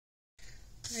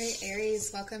All right,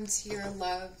 Aries, welcome to your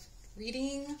love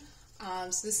reading.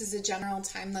 So this is a general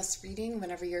timeless reading.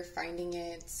 Whenever you're finding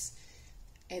it,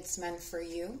 it's meant for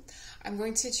you. I'm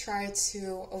going to try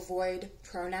to avoid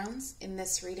pronouns in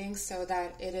this reading so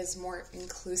that it is more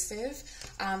inclusive.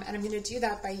 And I'm going to do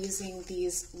that by using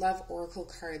these love oracle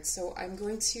cards. So I'm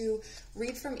going to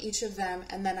read from each of them,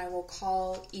 and then I will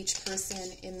call each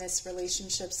person in this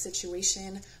relationship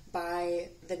situation by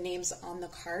the names on the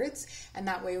cards, and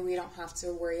that way we don't have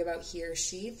to worry about he or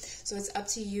she. So it's up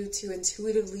to you to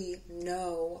intuitively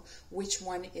know which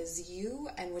one is you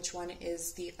and which one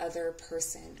is the other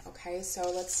person. Okay,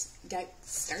 so let's get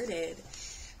started.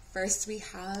 First we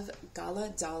have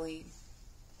Gala, Dali.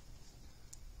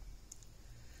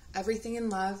 Everything in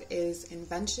love is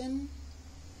invention,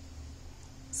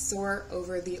 soar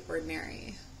over the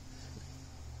ordinary.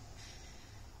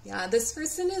 Yeah, this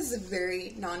person is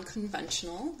very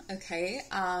non-conventional, okay?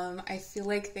 I feel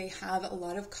like they have a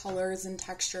lot of colors and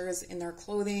textures in their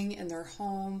clothing, in their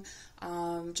home.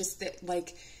 Just that,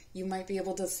 like, you might be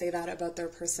able to say that about their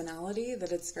personality,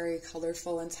 that it's very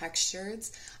colorful and textured.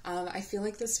 I feel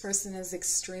like this person is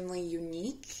extremely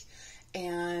unique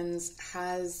and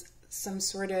has some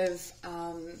sort of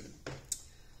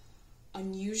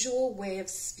unusual way of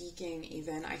speaking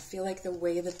even. I feel like the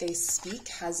way that they speak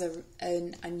has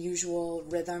an unusual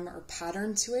rhythm or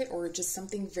pattern to it, or just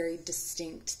something very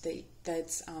distinct that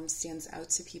stands out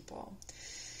to people.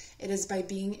 It is by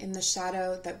being in the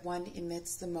shadow that one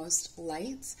emits the most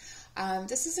light.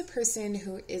 This is a person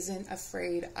who isn't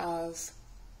afraid of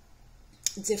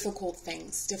difficult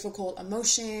things, difficult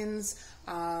emotions,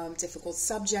 difficult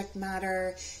subject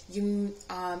matter.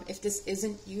 If this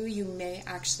isn't you, you may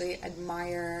actually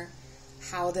admire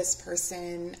how this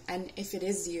person, and if it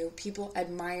is you, people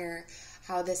admire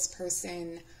how this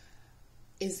person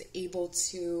is able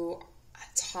to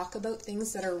talk about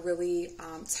things that are really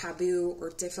taboo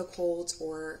or difficult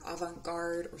or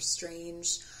avant-garde or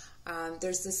strange.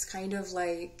 There's this kind of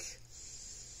like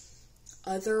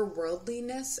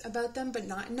otherworldliness about them, but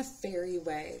not in a fairy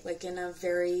way, like in a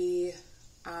very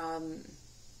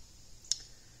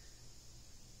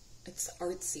it's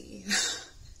artsy.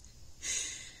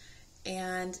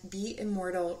 And be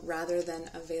immortal rather than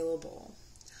available.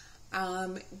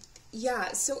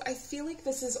 Yeah, so I feel like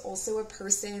this is also a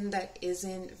person that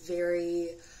isn't very,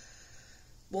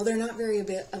 well, they're not very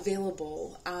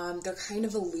available. They're kind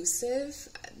of elusive,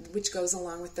 which goes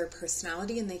along with their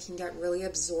personality, and they can get really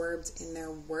absorbed in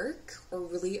their work or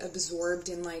really absorbed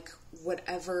in like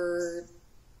whatever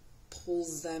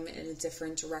pulls them in a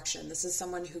different direction. This is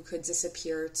someone who could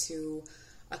disappear to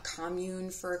a commune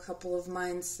for a couple of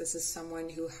months. This is someone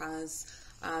who has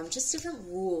just different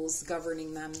rules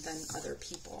governing them than other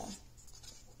people.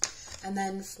 And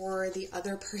then for the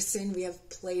other person, we have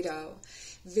Plato.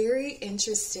 Very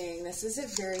interesting. This is a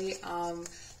very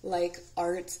like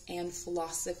art and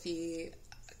philosophy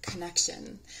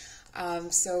connection.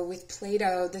 So with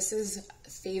Plato, this is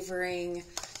favoring,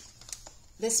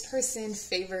 this person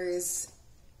favors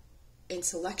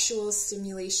intellectual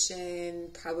stimulation,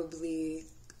 probably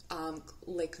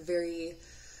like very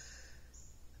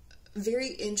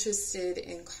interested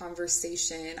in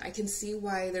conversation. I can see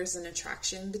why there's an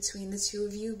attraction between the two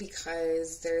of you,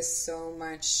 because there's so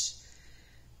much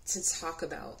to talk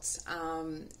about.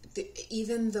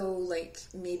 Even though like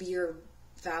maybe your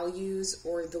values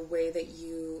or the way that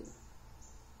you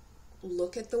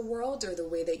look at the world or the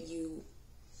way that you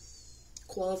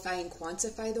qualify and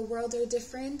quantify the world are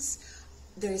different,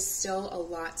 there's still a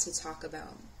lot to talk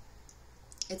about.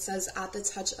 It says, at the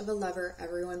touch of a lover,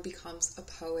 everyone becomes a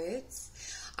poet.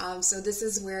 So this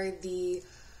is where the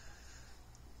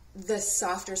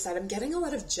softer side, I'm getting a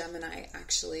lot of Gemini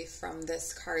actually from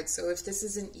this card. So if this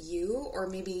isn't you, or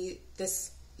maybe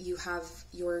this, you have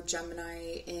your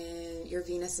Gemini in, your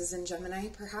Venus is in Gemini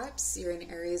perhaps, you're in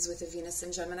Aries with a Venus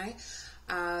in Gemini.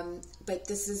 But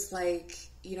this is like,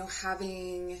 you know,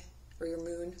 having, or your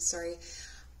moon, sorry.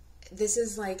 This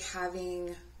is like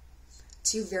having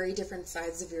two very different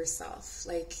sides of yourself.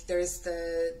 Like there's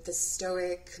the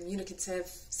stoic, communicative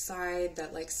side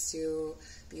that likes to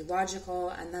be logical,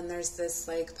 and then there's this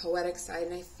like poetic side,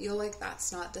 and I feel like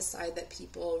that's not the side that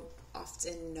people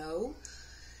often know.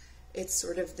 It's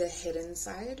sort of the hidden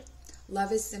side.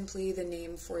 Love is simply the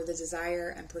name for the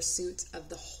desire and pursuit of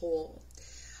the whole.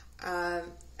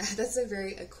 That's a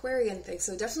very Aquarian thing,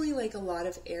 so definitely like a lot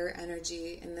of air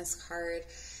energy in this card.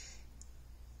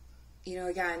 You know,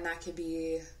 again, that could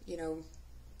be, you know,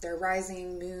 their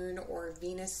rising moon or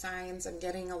Venus signs. I'm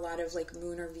getting a lot of like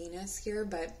moon or Venus here,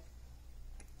 but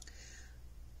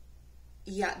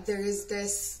yeah, there is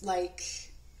this like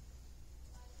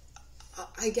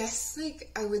I guess,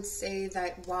 like, I would say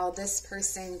that while this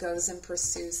person goes and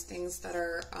pursues things that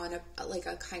are on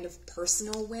a kind of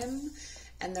personal whim,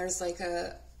 and there's like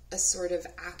a sort of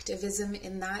activism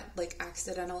in that, like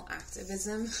accidental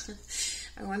activism,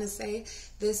 I want to say,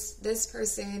 this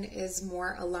person is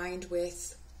more aligned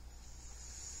with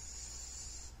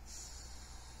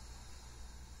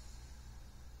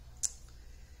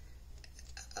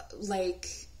like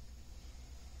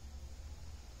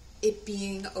it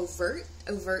being overt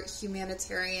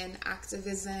humanitarian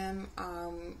activism,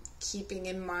 keeping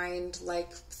in mind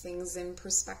like things in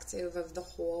perspective of the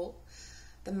whole.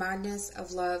 The madness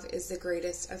of love is the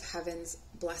greatest of heaven's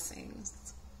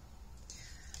blessings.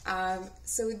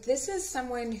 So this is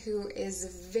someone who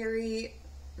is very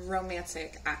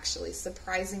romantic, actually,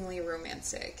 surprisingly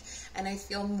romantic. And I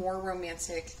feel more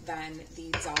romantic than the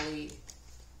Dali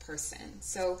person.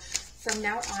 So from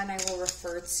now on, I will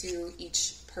refer to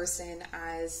each person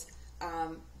as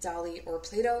Dali or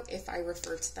Plato if I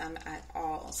refer to them at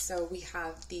all. So we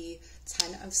have the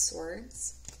Ten of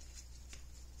Swords,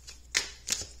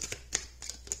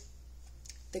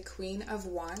 the Queen of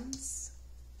Wands,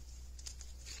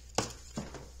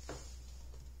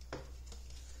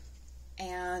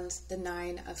 and the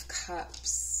Nine of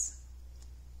Cups.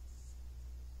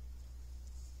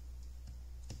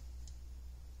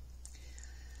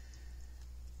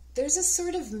 There's a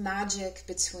sort of magic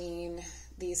between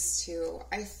these two.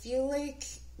 I feel like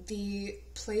the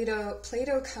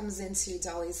Plato comes into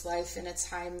Dali's life in a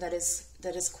time that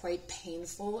is quite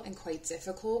painful and quite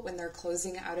difficult, when they're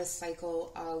closing out a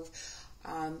cycle of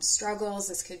struggles.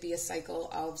 This could be a cycle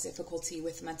of difficulty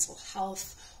with mental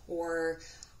health or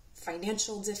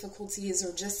financial difficulties,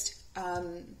 or just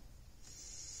an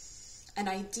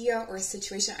idea or a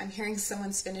situation. I'm hearing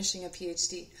someone's finishing a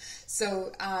PhD.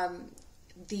 So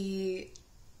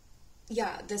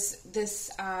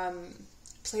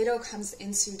Plato comes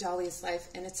into Dali's life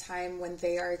in a time when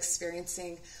they are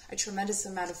experiencing a tremendous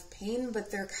amount of pain,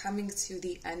 but they're coming to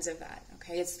the end of that,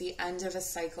 okay? It's the end of a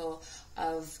cycle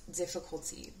of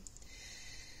difficulty.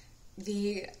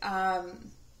 The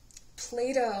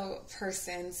Plato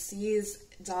person sees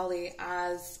Dali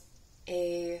as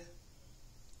a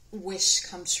wish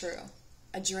come true,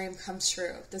 a dream come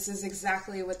true. This is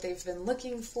exactly what they've been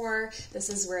looking for. This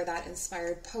is where that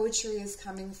inspired poetry is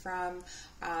coming from.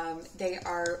 They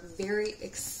are very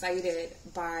excited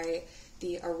by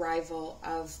the arrival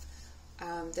of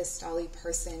this Dali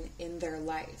person in their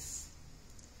life.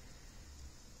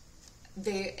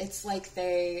 It's like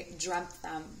they dreamt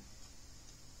them,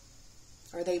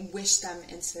 or they wish them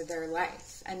into their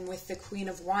life. And with the Queen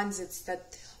of Wands, it's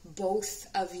that both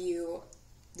of you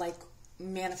like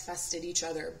manifested each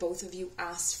other. Both of you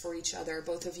asked for each other.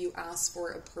 Both of you asked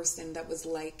for a person that was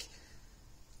like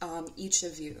each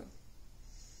of you.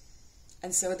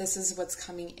 And so this is what's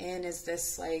coming in, is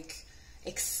this like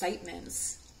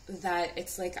excitement that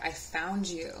it's like, I found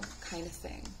you kind of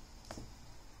thing.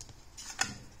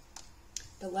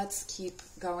 But let's keep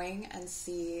going and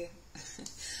see.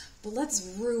 But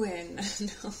let's ruin,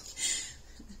 no,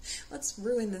 let's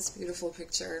ruin this beautiful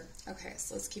picture. Okay,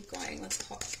 so let's keep going. Let's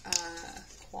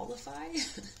qualify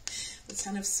the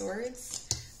Ten of Swords.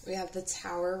 We have the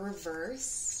Tower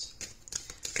reversed.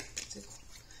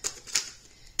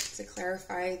 To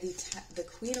clarify, the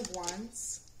Queen of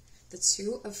Wands, the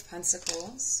Two of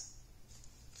Pentacles,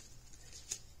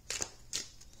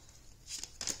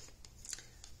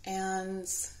 and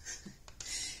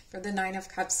for the Nine of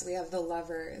Cups, we have the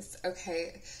Lovers.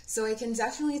 Okay, so I can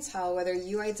definitely tell whether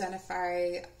you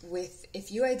identify with,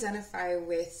 if you identify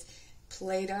with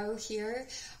Plato here,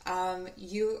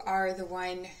 you are the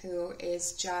one who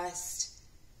is just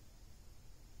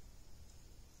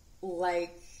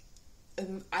like,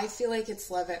 I feel like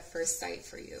it's love at first sight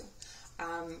for you.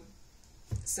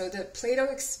 So the Plato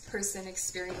person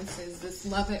experiences this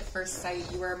love at first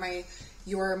sight.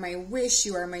 You are my wish,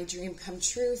 you are my dream come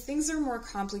true. Things are more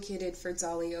complicated for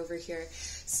Dali over here.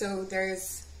 So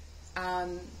there's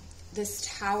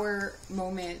this Tower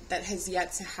moment that has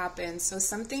yet to happen. So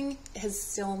something has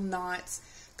still not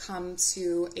come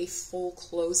to a full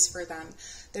close for them.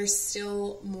 There's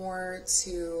still more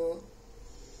to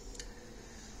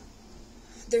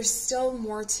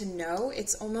know.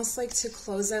 It's almost like, to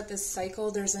close out this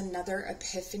cycle, there's another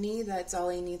epiphany that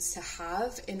Dali needs to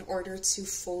have in order to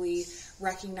fully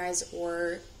recognize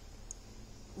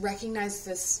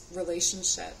this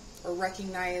relationship, or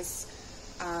recognize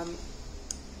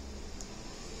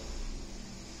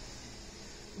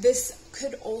this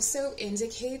could also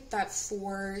indicate that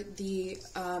for the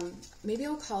maybe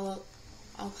I'll call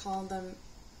them,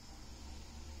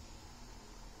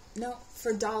 no,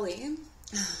 for Dali,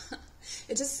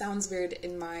 It just sounds weird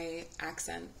in my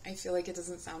accent. I feel like it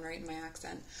doesn't sound right in my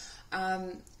accent.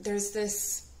 There's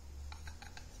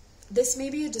this may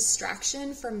be a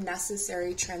distraction from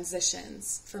necessary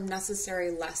transitions, from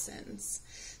necessary lessons.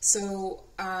 So,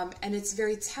 and it's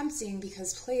very tempting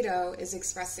because Plato is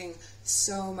expressing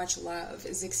so much love,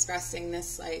 is expressing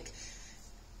this like,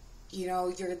 you know,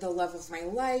 you're the love of my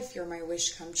life, you're my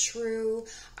wish come true.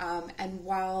 And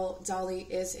while Dali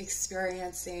is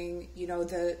experiencing, you know,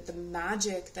 the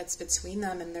magic that's between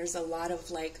them, and there's a lot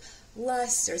of like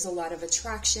lust, there's a lot of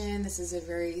attraction, this is a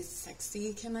very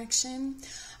sexy connection.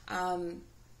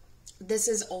 This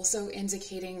is also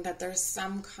indicating that there's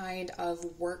some kind of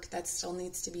work that still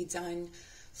needs to be done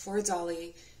for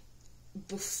Dali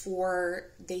before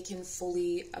they can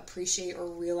fully appreciate or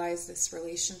realize this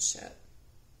relationship.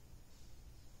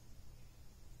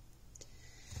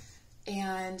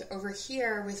 And over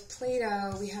here with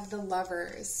Plato, we have the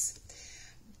lovers.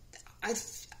 I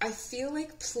feel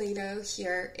like Plato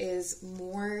here is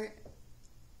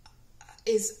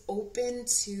open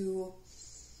to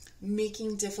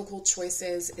making difficult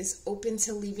choices, is open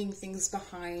to leaving things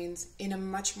behind in a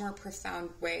much more profound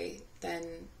way than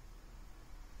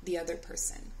the other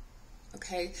person.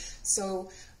 Okay? So,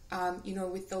 you know,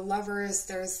 with the lovers,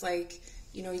 there's like,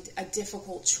 you know, a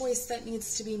difficult choice that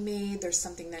needs to be made. There's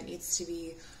something that needs to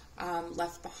be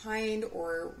left behind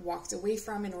or walked away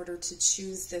from in order to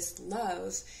choose this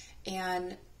love.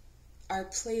 And our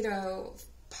Plato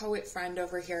poet friend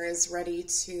over here is ready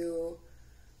to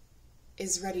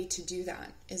do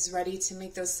that, is ready to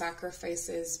make those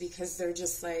sacrifices, because they're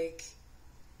just like,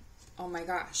 oh my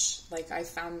gosh, like I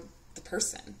found the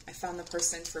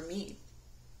person for me.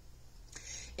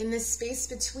 In this space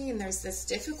between, there's this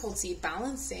difficulty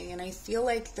balancing, and I feel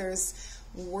like there's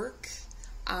work.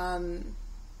 And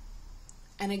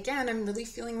again, I'm really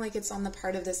feeling like it's on the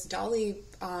part of this Dali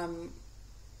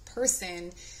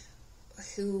person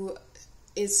who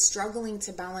is struggling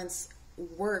to balance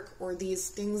work or these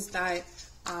things that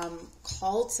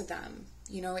call to them.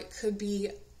 You know, it could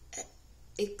be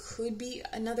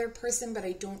another person, but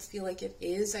I don't feel like it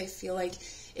is. I feel like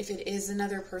if it is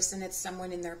another person, it's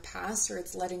someone in their past, or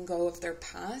it's letting go of their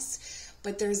past.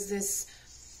 But there's this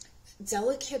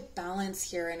delicate balance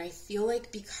here, and I feel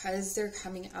like because they're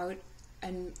coming out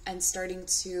and starting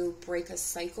to break a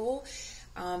cycle,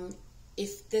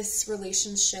 if this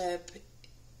relationship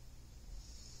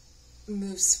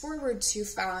moves forward too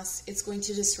fast, it's going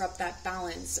to disrupt that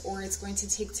balance, or it's going to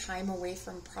take time away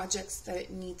from projects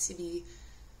that need to be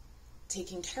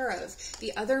taken care of.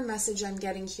 The other message I'm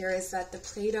getting here is that the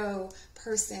Plato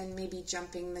person may be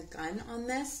jumping the gun on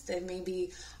this. They may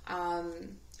be,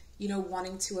 you know,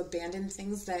 wanting to abandon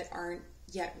things that aren't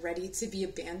yet ready to be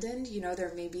abandoned. You know,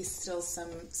 there may be still some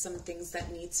things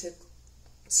that need to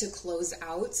close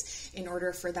out in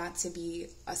order for that to be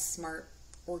a smart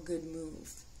or good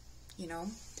move, you know?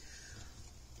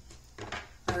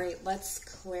 All right, let's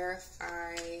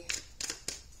clarify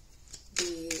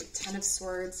the Ten of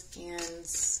Swords, and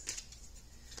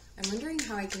I'm wondering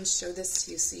how I can show this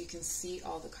to you so you can see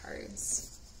all the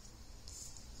cards.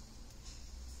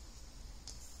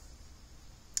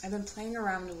 I've been playing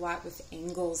around a lot with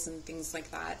angles and things like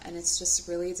that, and it's just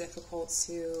really difficult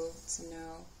to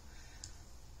know.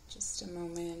 Just a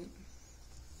moment.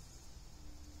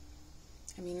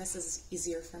 I mean, this is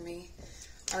easier for me.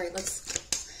 All right,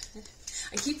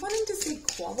 I keep wanting to say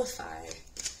qualify.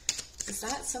 Is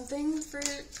that something for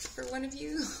one of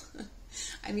you?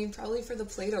 I mean, probably for the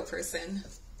Plato person.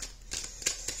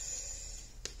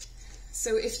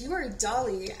 So if you are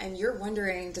Dali and you're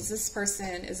wondering, is this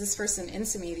person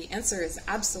into me? The answer is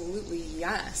absolutely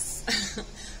yes.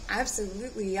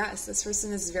 Absolutely yes. This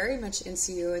person is very much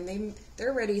into you, and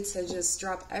they're ready to just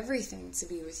drop everything to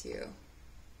be with you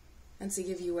and to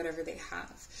give you whatever they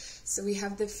have. So we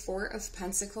have the Four of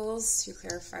Pentacles to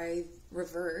clarify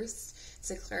reverse,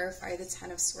 to clarify the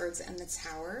Ten of Swords and the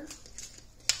Tower.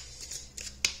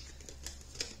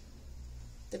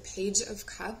 The Page of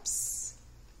Cups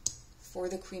for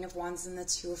the Queen of Wands and the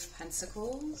Two of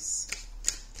Pentacles.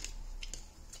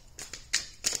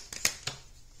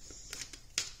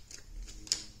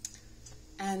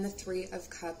 And the Three of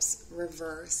Cups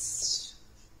reversed.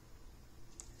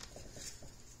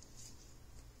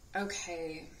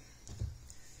 Okay.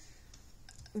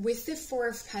 With the Four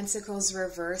of Pentacles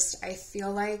reversed, I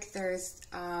feel like there's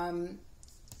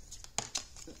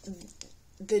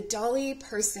the Dali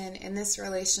person in this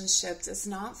relationship does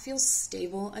not feel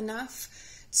stable enough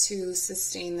to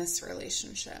sustain this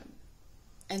relationship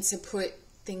and to put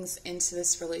things into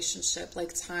this relationship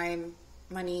like time,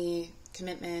 money,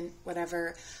 commitment,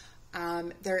 whatever.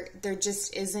 There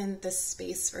just isn't the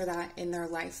space for that in their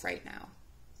life right now.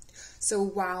 So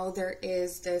while there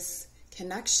is this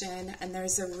connection and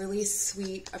there's a really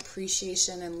sweet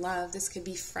appreciation and love, this could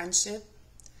be friendship.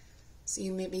 So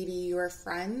maybe you are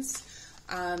friends.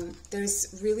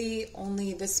 There's really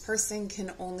only, this person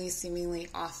can only seemingly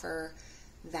offer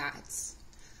that.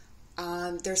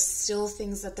 There's still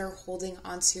things that they're holding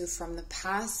onto from the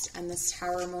past and this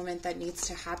tower moment that needs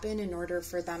to happen in order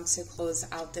for them to close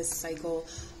out this cycle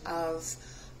of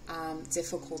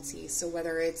difficulty. So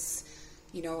whether it's,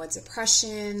 you know, a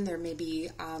depression, there may be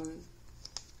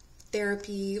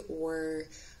therapy or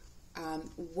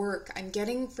work. I'm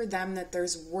getting for them that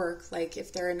there's work. Like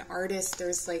if they're an artist,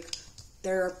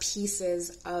 there are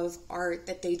pieces of art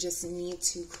that they just need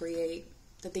to create,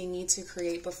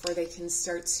 before they can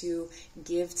start to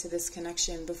give to this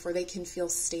connection, before they can feel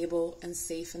stable and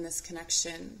safe in this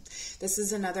connection. This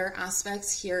is another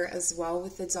aspect here as well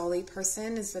with the Dali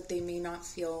person, is that they may not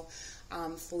feel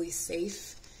fully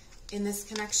safe in this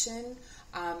connection,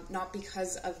 not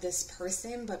because of this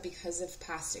person, but because of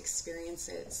past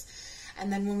experiences.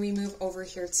 And then when we move over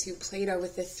here to Plato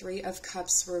with the Three of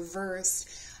Cups reversed,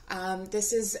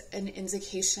 this is an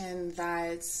indication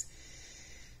that,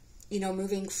 you know,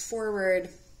 moving forward,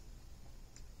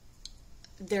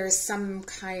 there's some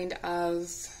kind of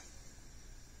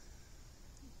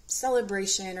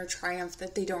celebration or triumph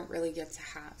that they don't really get to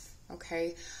have,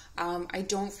 okay? I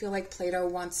don't feel like Plato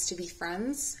wants to be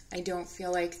friends. I don't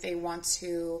feel like they want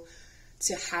to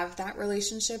have that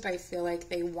relationship. I feel like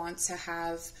they want to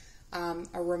have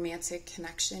a romantic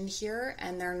connection here,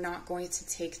 and they're not going to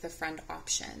take the friend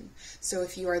option. So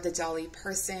if you are the Dali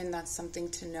person, that's something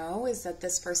to know, is that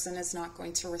this person is not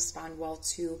going to respond well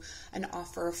to an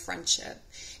offer of friendship.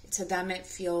 To them, it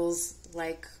feels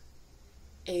like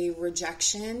a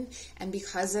rejection, and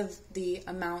because of the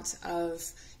amount of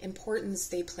importance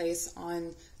they place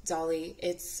on Dali,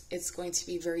 it's going to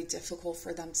be very difficult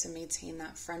for them to maintain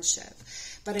that friendship.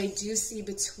 But I do see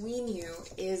between you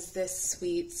is this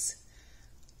sweet,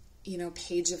 you know,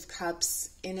 Page of Cups,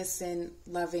 innocent,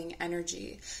 loving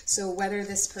energy. So whether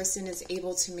this person is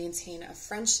able to maintain a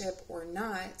friendship or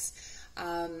not,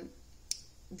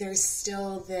 there's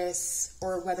still this,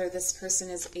 or whether this person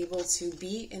is able to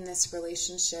be in this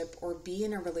relationship or be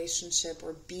in a relationship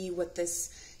or be what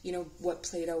this, you know, what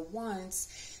Plato wants,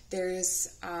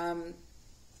 there's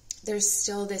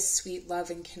still this sweet love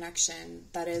and connection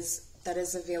that is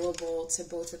available to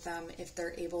both of them if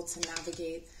they're able to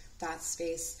navigate that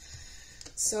space.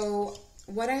 So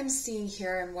what I'm seeing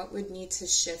here and what would need to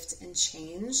shift and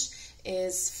change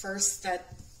is first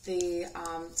that the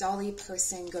Dali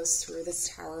person goes through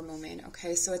this tower moment,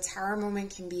 okay? So a tower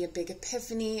moment can be a big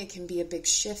epiphany, it can be a big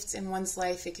shift in one's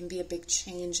life, it can be a big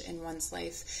change in one's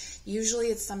life. Usually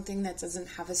it's something that doesn't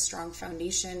have a strong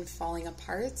foundation, falling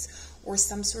apart, or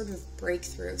some sort of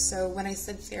breakthrough. So when I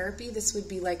said therapy, this would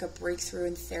be like a breakthrough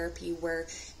in therapy where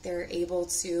they're able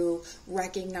to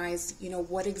recognize, you know,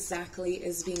 what exactly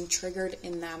is being triggered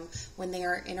in them when they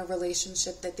are in a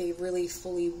relationship that they really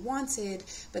fully wanted,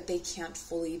 but they can't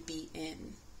fully be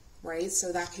in, right?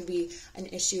 So that could be an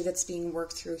issue that's being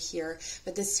worked through here.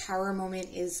 But this tower moment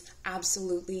is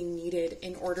absolutely needed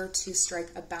in order to strike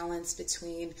a balance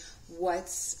between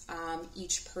what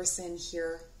each person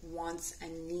here wants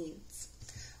and needs.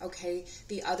 Okay,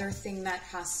 the other thing that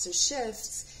has to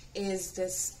shift is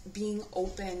this being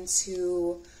open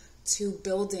to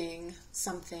building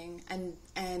something and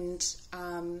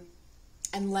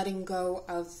letting go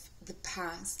of the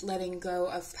past, letting go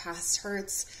of past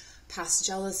hurts, past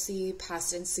jealousy,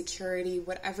 past insecurity,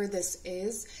 whatever this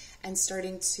is, and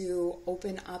starting to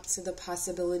open up to the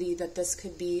possibility that this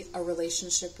could be a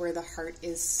relationship where the heart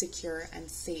is secure and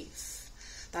safe.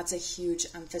 That's a huge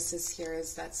emphasis here,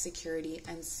 is that security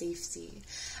and safety.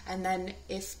 And then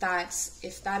if that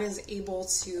is able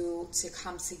to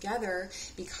come together,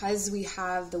 because we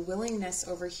have the willingness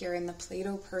over here in the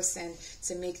Plato person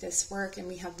to make this work, and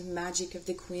we have the magic of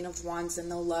the Queen of Wands and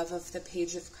the love of the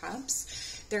Page of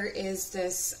Cups, there is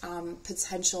this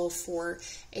potential for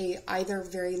a either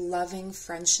very loving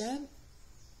friendship.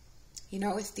 You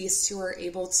know, if these two are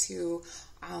able to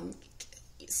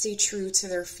stay true to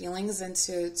their feelings and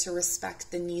to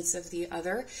respect the needs of the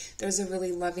other, there's a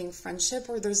really loving friendship,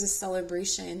 or there's a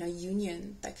celebration, a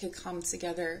union that could come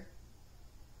together.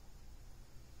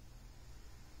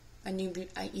 A new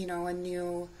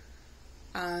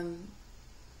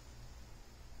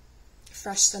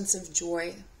fresh sense of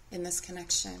joy in this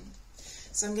connection.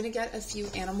 So I'm going to get a few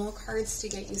animal cards to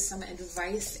get you some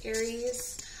advice,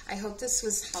 Aries. I hope this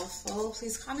was helpful.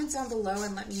 Please comment down below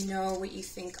and let me know what you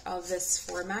think of this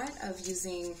format of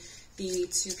using the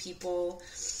two people.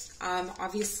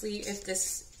 Obviously, if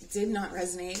this did not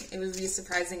resonate, it would be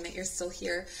surprising that you're still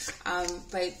here.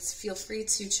 But feel free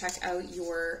to check out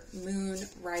your moon,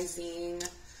 rising,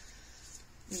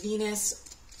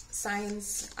 Venus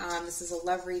signs. This is a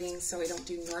love reading, so I don't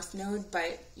do North Node,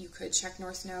 but you could check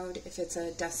North Node if it's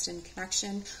a destined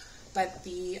connection. But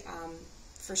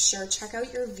for sure, check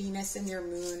out your Venus and your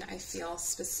moon, I feel,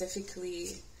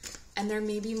 specifically. And there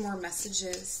may be more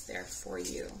messages there for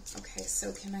you. Okay,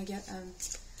 so can I get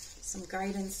some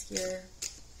guidance here?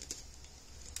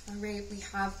 All right, we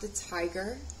have the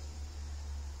Tiger.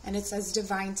 And it says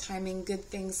divine timing, good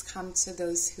things come to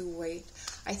those who wait.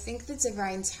 I think the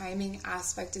divine timing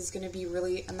aspect is going to be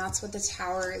really, and that's what the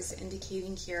Tower is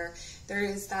indicating here. There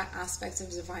is that aspect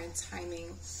of divine timing.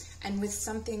 And with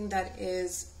something that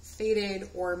is fated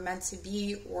or meant to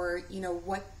be, or, you know,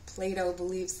 what Plato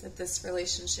believes that this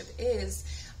relationship is,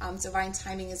 divine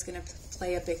timing is going to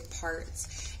play a big part.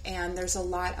 And there's a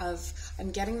lot of, I'm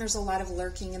getting there's a lot of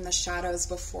lurking in the shadows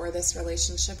before this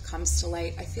relationship comes to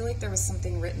light. I feel like there was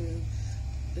something written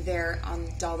there on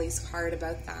Dali's card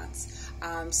about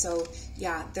that. So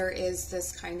yeah, there is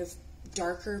this kind of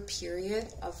darker period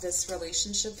of this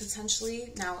relationship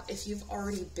potentially. Now, if you've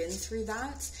already been through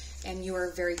that and you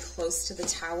are very close to the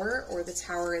Tower, or the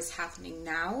Tower is happening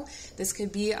now, this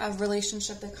could be a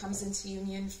relationship that comes into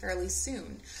union fairly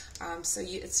soon. So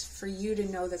it's for you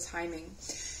to know the timing.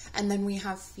 And then we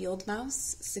have Field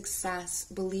Mouse, success,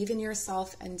 believe in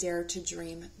yourself and dare to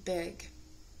dream big.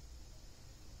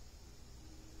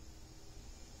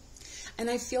 And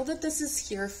I feel that this is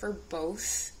here for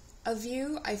both of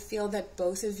you. I feel that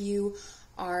both of you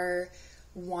are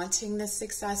wanting this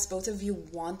success. Both of you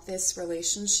want this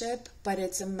relationship, but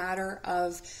it's a matter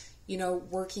of, you know,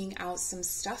 working out some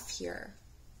stuff here.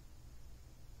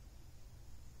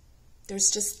 There's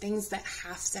just things that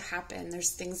have to happen.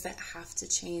 There's things that have to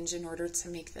change in order to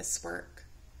make this work.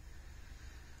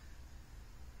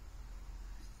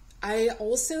 I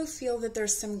also feel that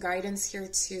there's some guidance here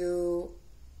to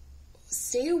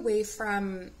stay away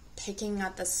from picking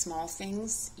at the small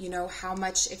things. You know, how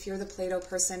much, if you're the Plato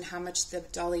person, how much the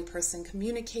Dali person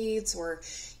communicates, or,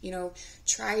 you know,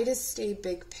 try to stay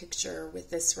big picture with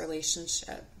this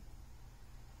relationship.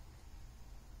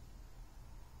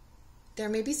 There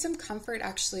may be some comfort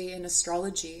actually in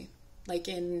astrology, like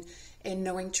in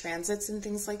knowing transits and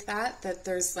things like that, that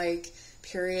there's like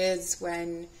periods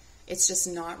when it's just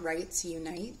not right to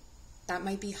unite. That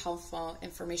might be helpful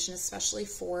information, especially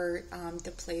for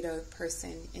the Plato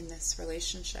person in this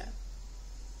relationship.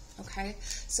 Okay,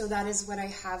 so that is what I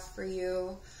have for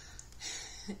you.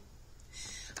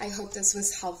 I hope this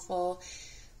was helpful.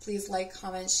 Please like,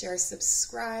 comment, share,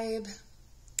 subscribe.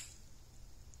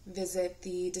 Visit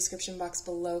the description box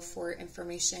below for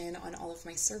information on all of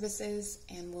my services,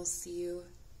 and we'll see you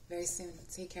very soon.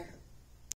 Take care.